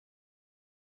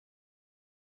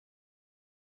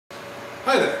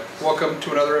Hi there, welcome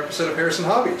to another episode of Harrison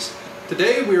Hobbies.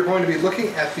 Today we are going to be looking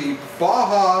at the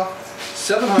Baja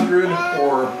 700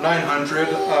 or 900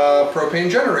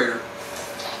 propane generator.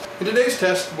 In today's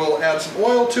test we'll add some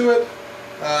oil to it.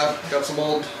 Got some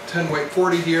old 10 weight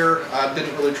 40 here. I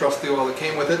didn't really trust the oil that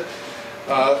came with it,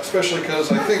 especially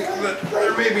because I think that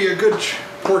there may be a good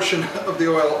portion of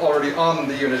the oil already on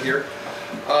the unit here.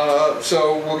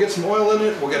 So we'll get some oil in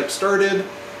it, we'll get it started,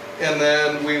 and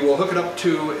then we will hook it up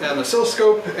to an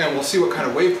oscilloscope and we'll see what kind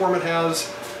of waveform it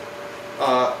has.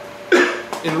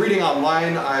 In reading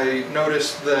online, I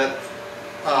noticed that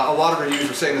a lot of reviews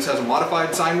were saying this has a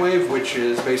modified sine wave, which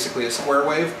is basically a square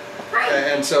wave.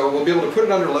 And so we'll be able to put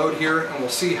it under load here and we'll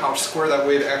see how square that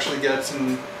wave actually gets,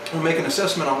 and we'll make an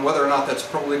assessment on whether or not that's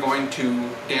probably going to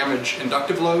damage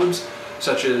inductive loads,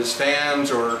 such as fans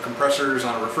or compressors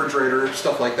on a refrigerator,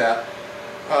 stuff like that.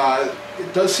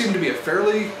 It does seem to be a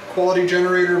fairly quality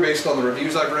generator based on the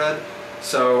reviews I've read,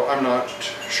 so I'm not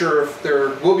sure if there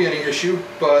will be any issue,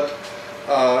 but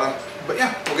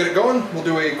yeah, we'll get it going. We'll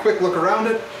do a quick look around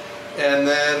it, and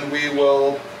then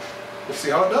we'll see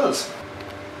how it does.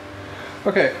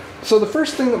 Okay, so the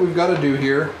first thing that we've got to do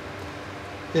here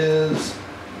is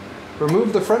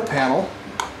remove the front panel.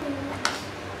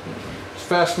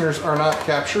 Fasteners are not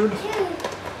captured,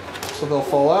 so they'll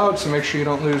fall out, so make sure you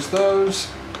don't lose those.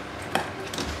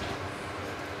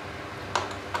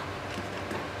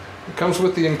 It comes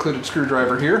with the included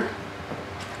screwdriver here.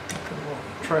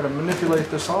 We'll try to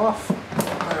manipulate this off.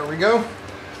 There we go.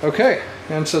 Okay,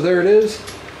 and so there it is.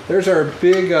 There's our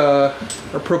big our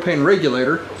propane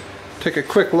regulator. Take a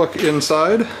quick look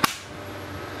inside.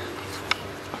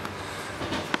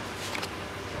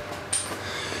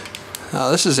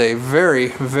 This is a very,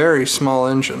 very small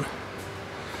engine.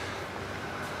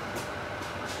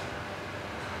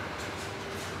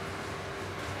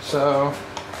 So,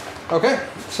 okay,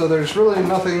 so there's really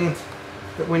nothing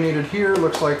that we needed here.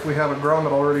 Looks like we have a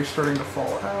grommet already starting to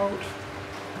fall out.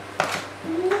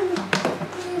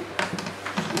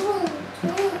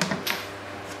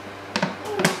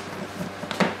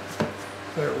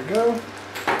 There we go.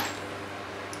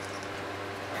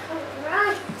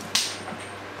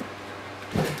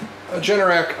 A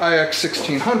Generac IX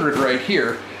 1600 right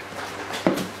here.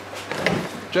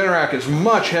 Generac is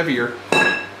much heavier,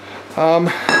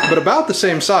 but about the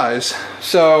same size.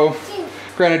 So,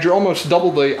 granted, you're almost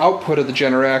double the output of the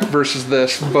Generac versus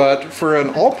this, but for an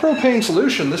all-propane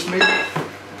solution, this may be a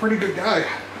pretty good guy.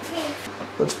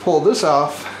 Let's pull this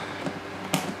off.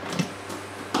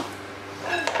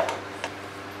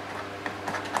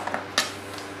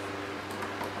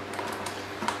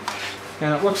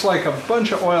 And it looks like a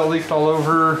bunch of oil leaked all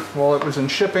over while it was in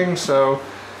shipping, so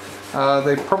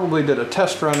they probably did a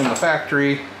test run in the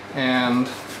factory, and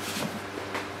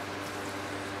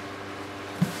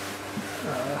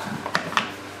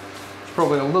there's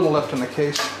probably a little left in the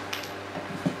case.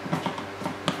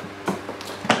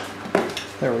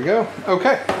 There we go.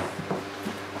 Okay.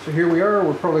 So here we are.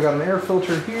 We've probably got an air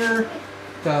filter here.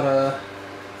 Got a,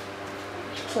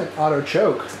 looks like auto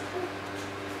choke.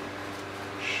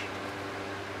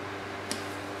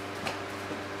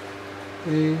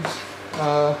 These,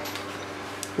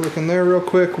 look in there real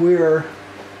quick. We are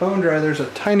bone dry. There's a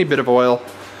tiny bit of oil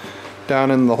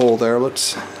down in the hole there. Let's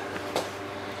see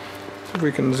if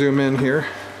we can zoom in here.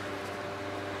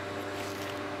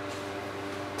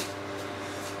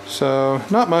 So,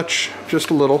 not much,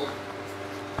 just a little.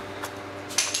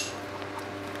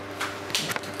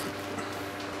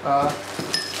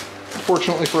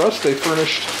 Fortunately for us, they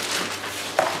furnished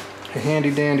a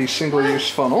handy-dandy single-use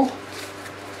funnel.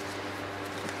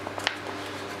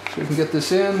 So we can get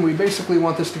this in. We basically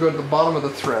want this to go to the bottom of the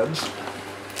threads.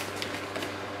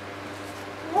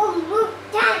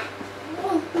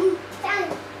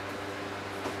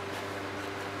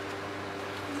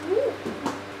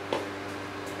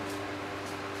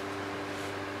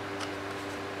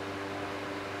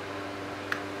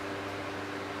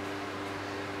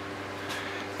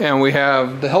 And we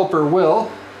have the helper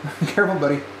Will. Careful,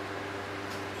 buddy. A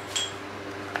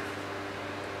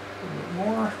little bit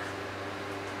more.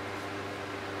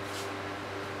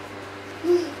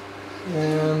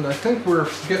 And I think we're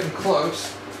getting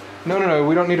close. No,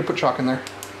 we don't need to put chalk in there.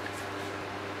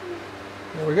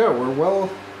 There we go, we're well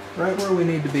right where we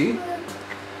need to be. We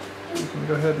can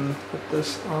go ahead and put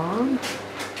this on.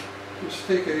 Just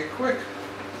take a quick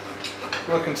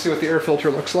look and see what the air filter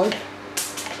looks like.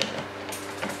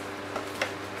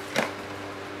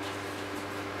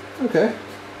 Okay.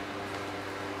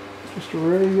 Just a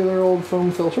regular old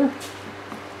foam filter.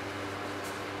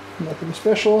 Nothing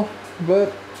special,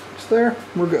 but it's there.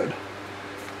 We're good.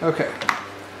 Okay.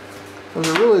 Those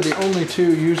are really the only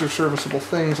two user serviceable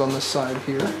things on this side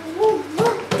here.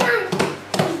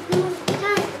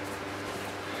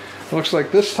 Looks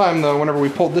like this time though, whenever we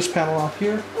pulled this panel off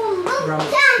here, the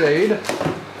ground stayed.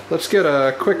 Let's get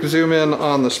a quick zoom in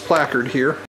on this placard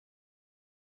here.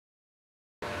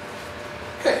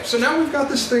 Okay, so now we've got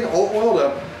this thing all oiled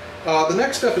up. The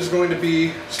next step is going to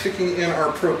be sticking in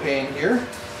our propane here.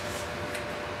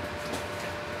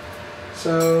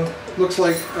 So, looks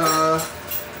like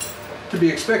to be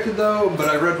expected though, but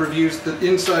I read reviews that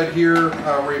inside here,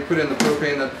 where you put in the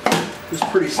propane, that is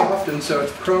pretty soft, and so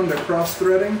it's prone to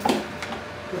cross-threading.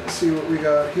 Let's see what we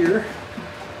got here.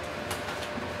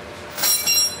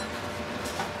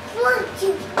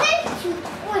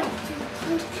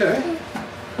 Okay.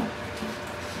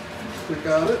 We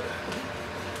got it.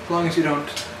 As long as you don't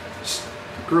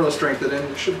gorilla strength it in,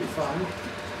 it should be fine.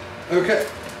 Okay.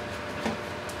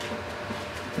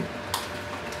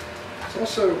 It's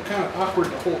also kind of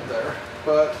awkward to hold there,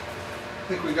 but I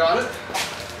think we got it.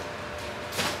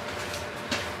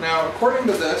 Now, according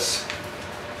to this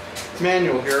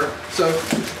manual here, so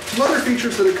some other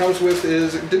features that it comes with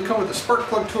is it did come with a spark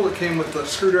plug tool. It came with the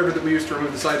screwdriver that we used to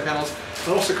remove the side panels. It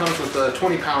also comes with a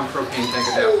 20-pound propane tank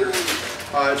adapter.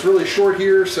 It's really short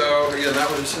here, so again,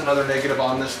 that was another negative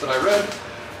on this that I read,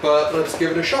 but let's give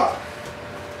it a shot.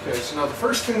 Okay, so now the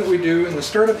first thing that we do in the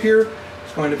startup here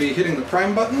is going to be hitting the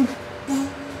prime button.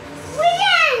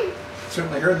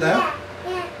 Certainly heard that.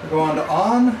 We'll go on to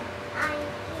on,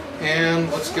 and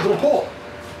let's give it a pull.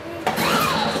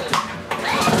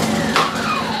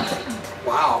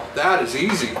 Wow, that is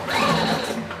easy.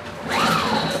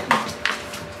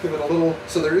 Give it a little,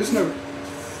 so there is no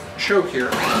choke here.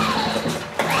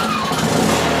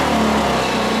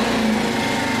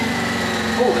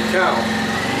 Holy cow.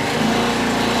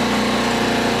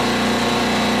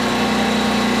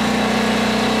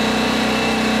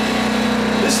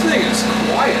 This thing is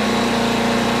quiet.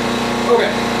 Okay.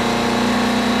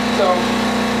 So,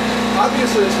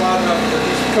 obviously it's loud enough that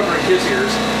he's covering his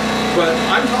ears, but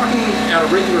I'm talking at a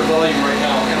regular volume right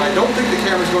now, and I don't think the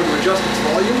camera's going to adjust its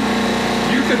volume.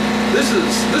 You could, this is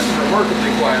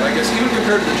remarkably quiet, I guess, even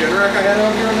compared to the Generac I had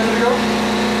out here a minute ago.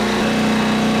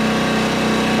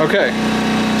 Okay,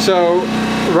 so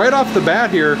right off the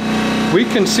bat here, we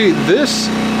can see this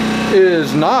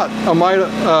is not a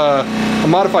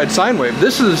modified sine wave.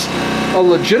 This is a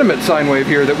legitimate sine wave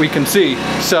here that we can see.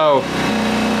 So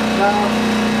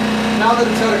now that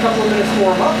it's had a couple of minutes to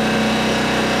warm up,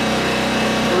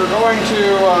 we're going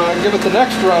to give it the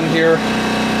next run here.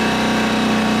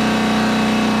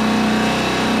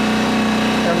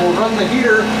 And we'll run the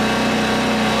heater.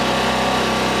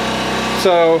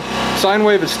 So sine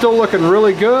wave is still looking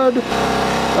really good.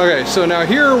 Okay, so now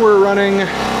here we're running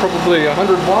probably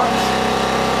 100 watts.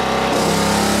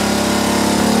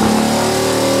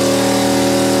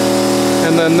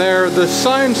 And then there, the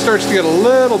sine starts to get a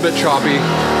little bit choppy.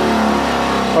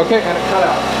 Okay, and it cut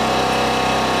out.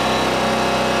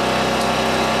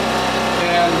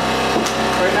 And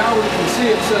right now we can see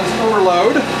it says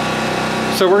overload.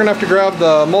 So we're gonna have to grab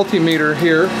the multimeter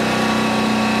here.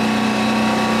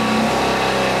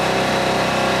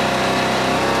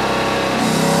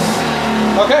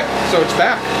 Okay, so it's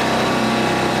back.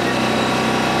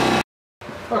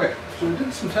 Okay, so we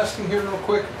did some testing here real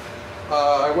quick.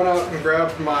 I went out and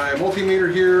grabbed my multimeter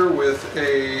here with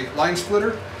a line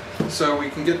splitter so we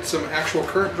can get some actual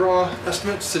current draw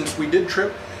estimates since we did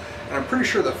trip. And I'm pretty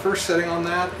sure the first setting on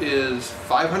that is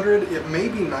 500. It may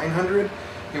be 900,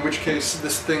 in which case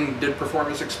this thing did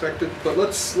perform as expected. But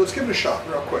let's give it a shot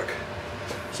real quick.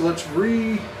 So let's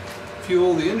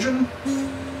refuel the engine.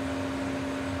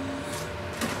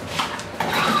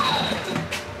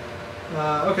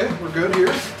 Okay, we're good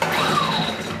here.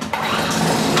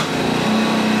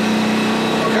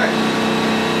 Okay.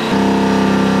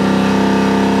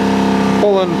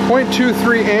 Pulling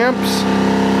 0.23 amps,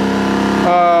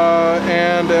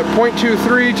 and at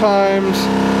 0.23 times,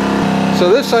 so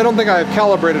this I don't think I have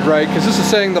calibrated right, because this is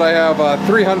saying that I have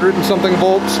 300 and something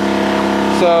volts.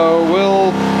 So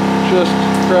we'll just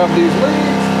grab these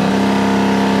leads.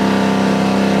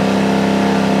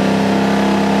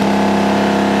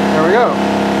 There we go.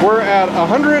 We're at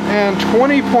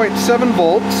 120.7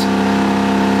 volts.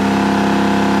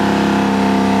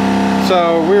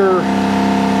 So we're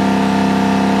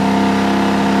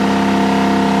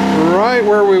right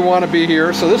where we want to be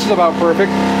here. So this is about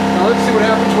perfect. Now let's see what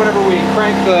happens whenever we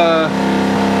crank the...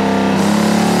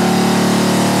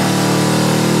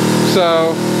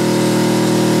 So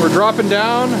we're dropping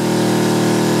down,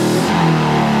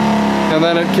 and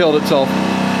then it killed itself.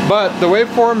 But the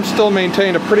waveform still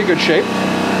maintained a pretty good shape.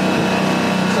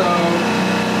 So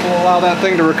We'll allow that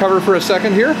thing to recover for a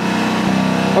second here.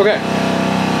 Okay,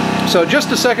 so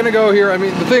just a second ago here, I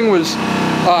mean, the thing was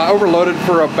overloaded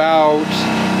for about,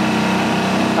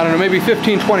 I don't know, maybe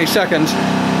 15-20 seconds.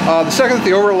 The second that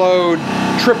the overload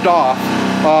tripped off,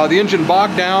 the engine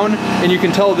bogged down, and you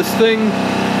can tell this thing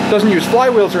doesn't use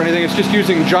flywheels or anything, it's just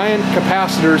using giant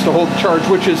capacitors to hold the charge,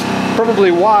 which is probably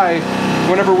why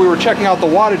whenever we were checking out the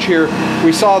wattage here,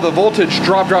 we saw the voltage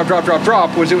drop,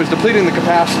 was it was depleting the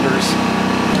capacitors.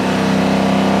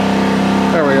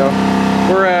 There we go.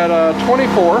 We're at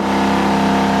 24.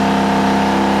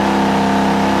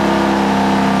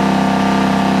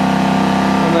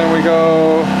 And then we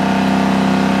go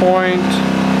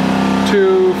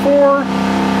 0.24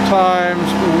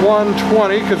 times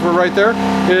 120, because we're right there,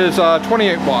 is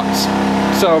 28 watts.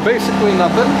 So basically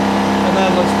nothing. And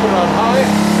then let's put it on high.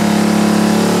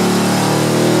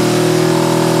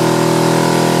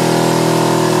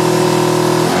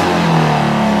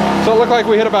 So it looked like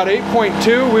we hit about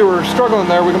 8.2. We were struggling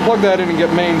there. We can plug that in and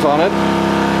get mains on it.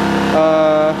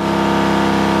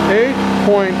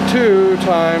 8.2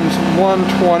 times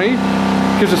 120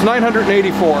 gives us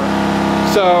 984.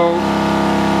 So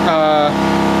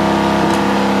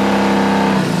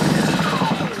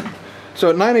So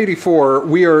at 984,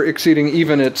 we are exceeding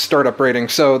even its startup rating.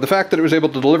 So the fact that it was able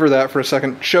to deliver that for a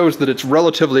second shows that it's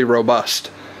relatively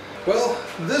robust. Well,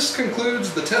 this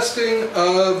concludes the testing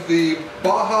of the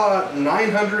Baja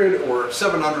 900 or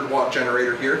 700 watt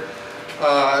generator here.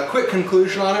 Quick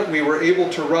conclusion on it, we were able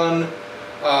to run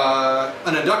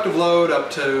an inductive load up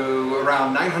to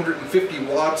around 950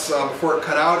 watts before it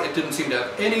cut out. It didn't seem to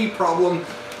have any problem.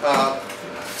 It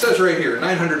says right here,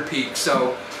 900 peak,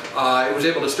 so it was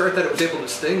able to start that, it was able to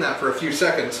sustain that for a few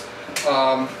seconds.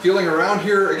 Feeling around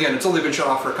here, again, it's only been shut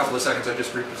off for a couple of seconds, I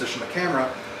just repositioned the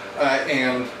camera,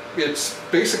 and it's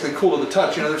basically cool to the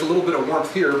touch. You know, there's a little bit of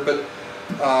warmth here, but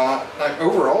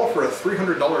overall, for a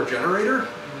 $300 generator,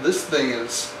 this thing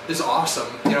is awesome.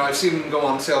 You know, I've seen them go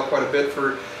on sale quite a bit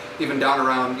for even down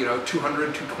around, you know,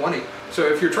 200, 220. So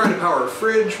if you're trying to power a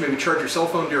fridge, maybe charge your cell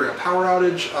phone during a power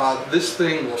outage, this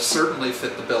thing will certainly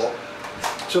fit the bill.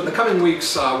 So in the coming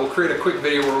weeks, we'll create a quick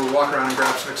video where we walk around and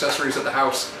grab some accessories at the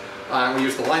house. We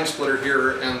use the line splitter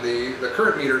here and the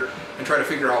current meter and try to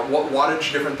figure out what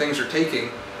wattage different things are taking.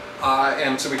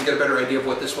 And so we can get a better idea of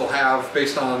what this will have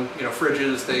based on, you know,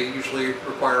 fridges. They usually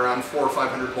require around 400 or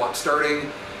 500 watts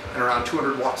starting and around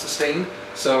 200 watts sustained.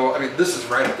 So, I mean, this is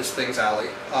right up this thing's alley.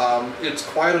 It's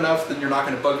quiet enough that you're not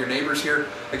going to bug your neighbors here.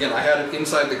 Again, I had it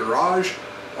inside the garage.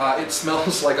 It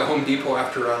smells like a Home Depot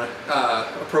after a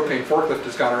propane forklift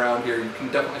has gone around here. You can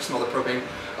definitely smell the propane,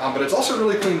 but it's also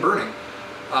really clean burning.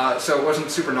 So it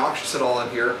wasn't super noxious at all in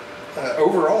here.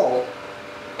 Overall,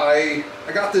 I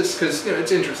got this because, you know,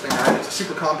 it's interesting, right? It's a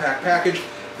super compact package.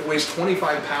 It weighs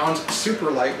 25 pounds, super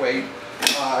lightweight.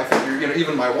 I figure, you know,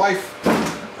 even my wife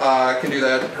can do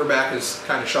that. Her back is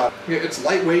kind of shot. You know, it's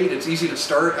lightweight, it's easy to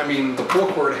start. I mean, the pull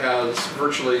cord has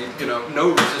virtually, you know,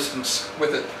 no resistance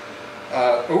with it.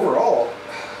 Overall,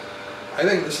 I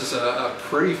think this is a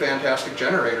pretty fantastic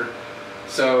generator.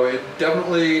 So it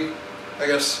definitely, I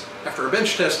guess, after a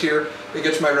bench test here, it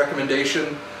gets my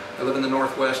recommendation. I live in the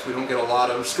Northwest, we don't get a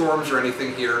lot of storms or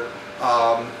anything here,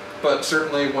 but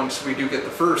certainly once we do get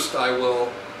the first, I will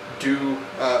do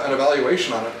an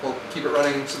evaluation on it. We'll keep it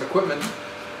running some equipment,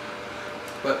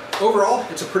 but overall,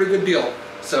 it's a pretty good deal.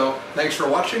 So thanks for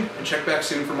watching, and check back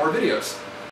soon for more videos.